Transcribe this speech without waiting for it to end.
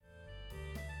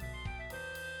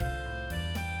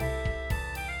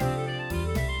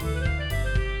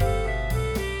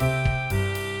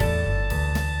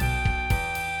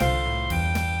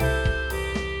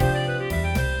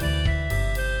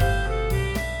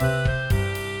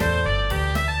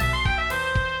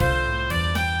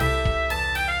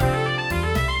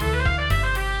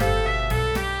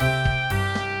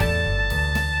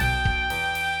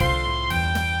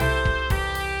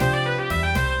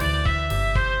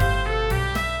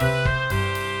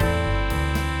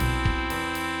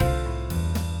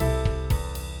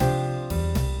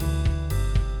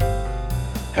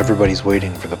Everybody's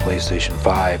waiting for the PlayStation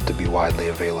 5 to be widely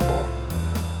available.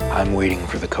 I'm waiting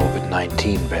for the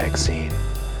COVID-19 vaccine.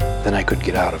 Then I could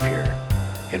get out of here,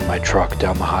 in my truck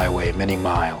down the highway many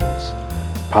miles,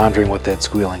 pondering what that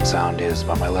squealing sound is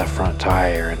by my left front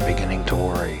tire and beginning to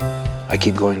worry. I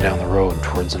keep going down the road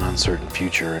towards an uncertain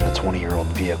future in a 20-year-old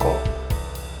vehicle.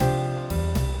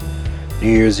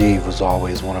 New Year's Eve was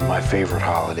always one of my favorite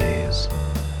holidays.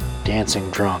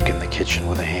 Dancing drunk in the kitchen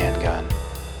with a handgun,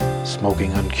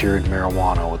 smoking uncured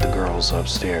marijuana with the girls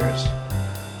upstairs,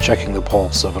 checking the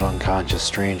pulse of an unconscious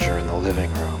stranger in the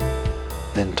living room,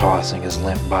 then tossing his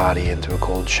limp body into a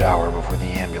cold shower before the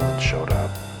ambulance showed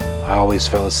up. I always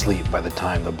fell asleep by the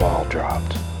time the ball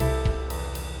dropped.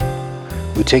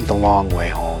 We take the long way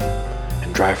home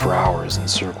and drive for hours in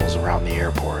circles around the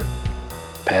airport,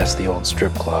 past the old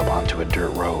strip club onto a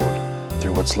dirt road,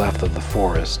 through what's left of the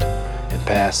forest, and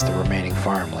past the remaining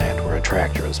farmland where a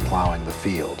tractor is plowing the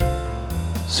field.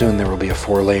 Soon there will be a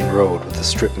 4-lane road with a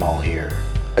strip mall here,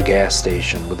 a gas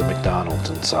station with a McDonald's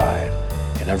inside,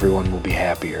 and everyone will be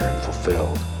happier and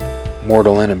fulfilled.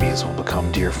 Mortal enemies will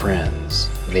become dear friends.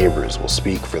 Neighbors will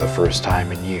speak for the first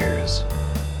time in years.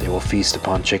 They will feast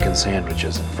upon chicken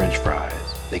sandwiches and french fries.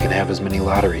 They can have as many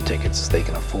lottery tickets as they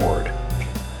can afford,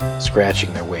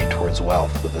 scratching their way towards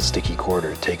wealth with a sticky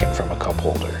quarter taken from a cup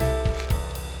holder.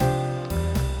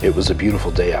 It was a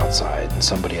beautiful day outside, and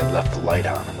somebody had left the light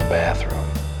on in the bathroom.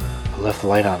 Who left the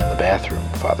light on in the bathroom?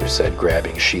 Father said,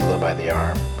 grabbing Sheila by the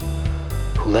arm.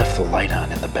 Who left the light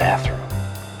on in the bathroom?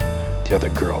 The other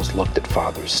girls looked at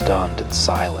Father, stunned and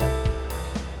silent.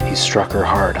 He struck her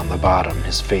hard on the bottom,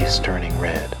 his face turning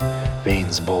red,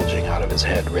 veins bulging out of his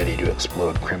head, ready to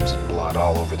explode crimson blood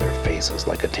all over their faces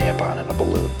like a tampon in a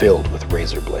balloon filled with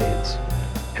razor blades.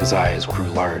 His eyes grew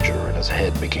larger and his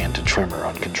head began to tremor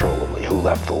uncontrollably. Who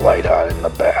left the light on in the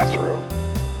bathroom?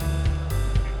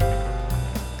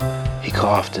 He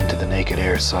coughed into the naked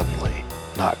air suddenly,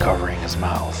 not covering his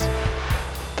mouth,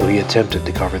 though he attempted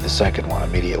to cover the second one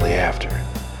immediately after.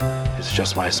 It's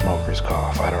just my smoker's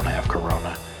cough. I don't have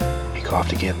corona. He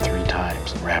coughed again 3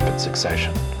 times in rapid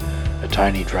succession. A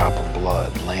tiny drop of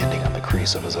blood landing on the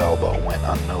crease of his elbow went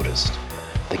unnoticed.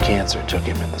 The cancer took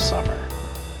him in the summer.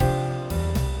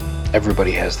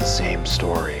 Everybody has the same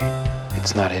story.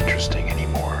 It's not interesting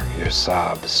anymore. Your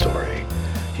sob story.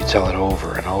 You tell it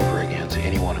over and over again to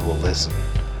anyone who will listen.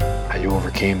 How you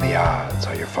overcame the odds,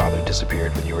 how your father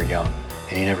disappeared when you were young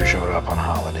and he never showed up on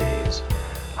holidays,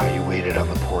 how you waited on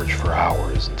the porch for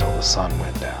hours until the sun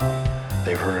went down.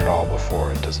 They've heard it all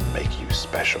before. It doesn't make you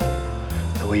special.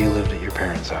 The way you lived at your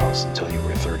parents' house until you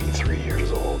were 33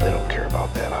 years old, they don't care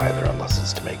about that either unless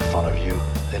it's to make fun of you.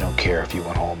 They don't care if you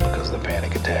went home because the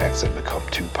panic attacks had become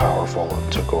too powerful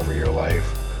and took over your life.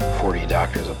 40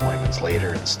 doctor's appointments later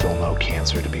and still no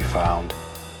cancer to be found.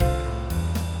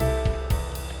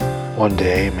 One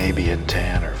day, maybe in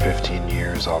 10 or 15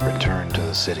 years, I'll return to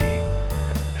the city,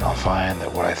 and I'll find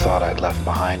that what I thought I'd left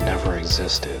behind never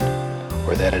existed,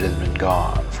 or that it had been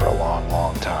gone for a long,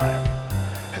 long time,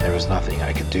 and there was nothing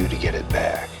I could do to get it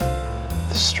back.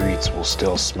 The streets will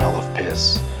still smell of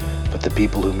piss, but the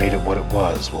people who made it what it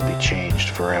was will be changed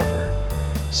forever,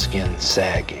 skin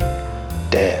sagging,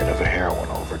 dead of a heroin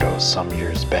overdose some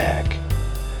years back.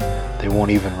 They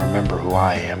won't even remember who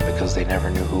I am because they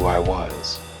never knew who I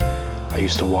was. I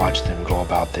used to watch them go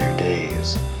about their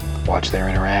days, watch their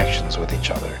interactions with each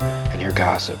other, and hear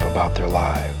gossip about their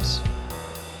lives.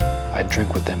 I'd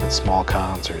drink with them at small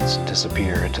concerts and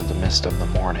disappear into the mist of the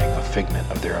morning, a figment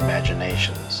of their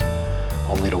imaginations,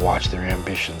 only to watch their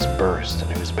ambitions burst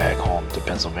and ooze back home to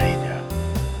Pennsylvania.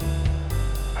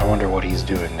 I wonder what he's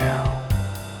doing now.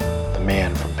 The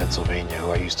man from Pennsylvania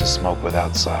who I used to smoke with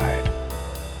outside.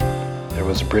 There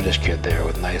was a British kid there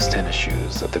with nice tennis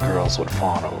shoes that the girls would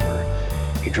fawn over.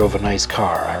 He drove a nice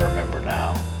car, I remember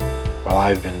now. While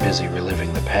I've been busy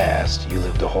reliving the past, you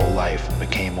lived a whole life and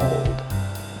became old.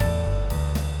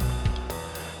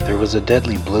 There was a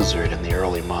deadly blizzard in the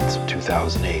early months of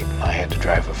 2008, and I had to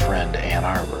drive a friend to Ann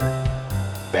Arbor.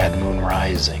 Bad Moon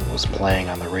Rising was playing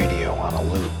on the radio on a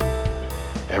loop.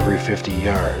 Every 50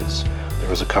 yards, there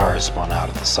was a car spun out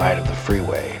at the side of the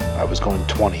freeway. I was going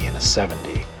 20 in a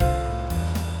 70.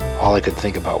 All I could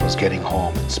think about was getting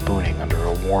home and spooning under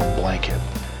a warm blanket,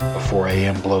 a 4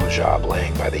 a.m. blowjob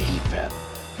laying by the heat vent,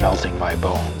 melting my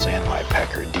bones and my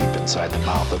pecker deep inside the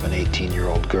mouth of an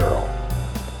 18-year-old girl.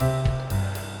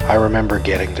 I remember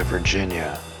getting to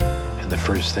Virginia, and the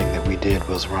first thing that we did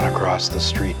was run across the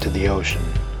street to the ocean.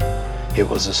 It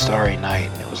was a starry night,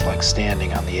 and it was like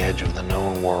standing on the edge of the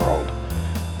known world.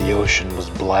 The ocean was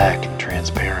black and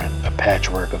transparent, a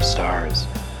patchwork of stars,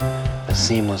 a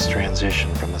seamless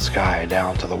transition from the sky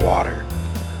down to the water.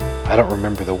 I don't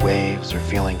remember the waves or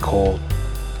feeling cold.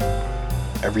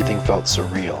 Everything felt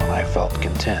surreal and I felt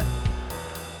content.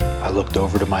 I looked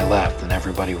over to my left and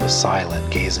everybody was silent,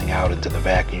 gazing out into the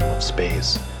vacuum of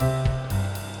space.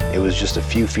 It was just a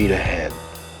few feet ahead,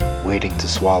 waiting to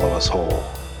swallow us whole.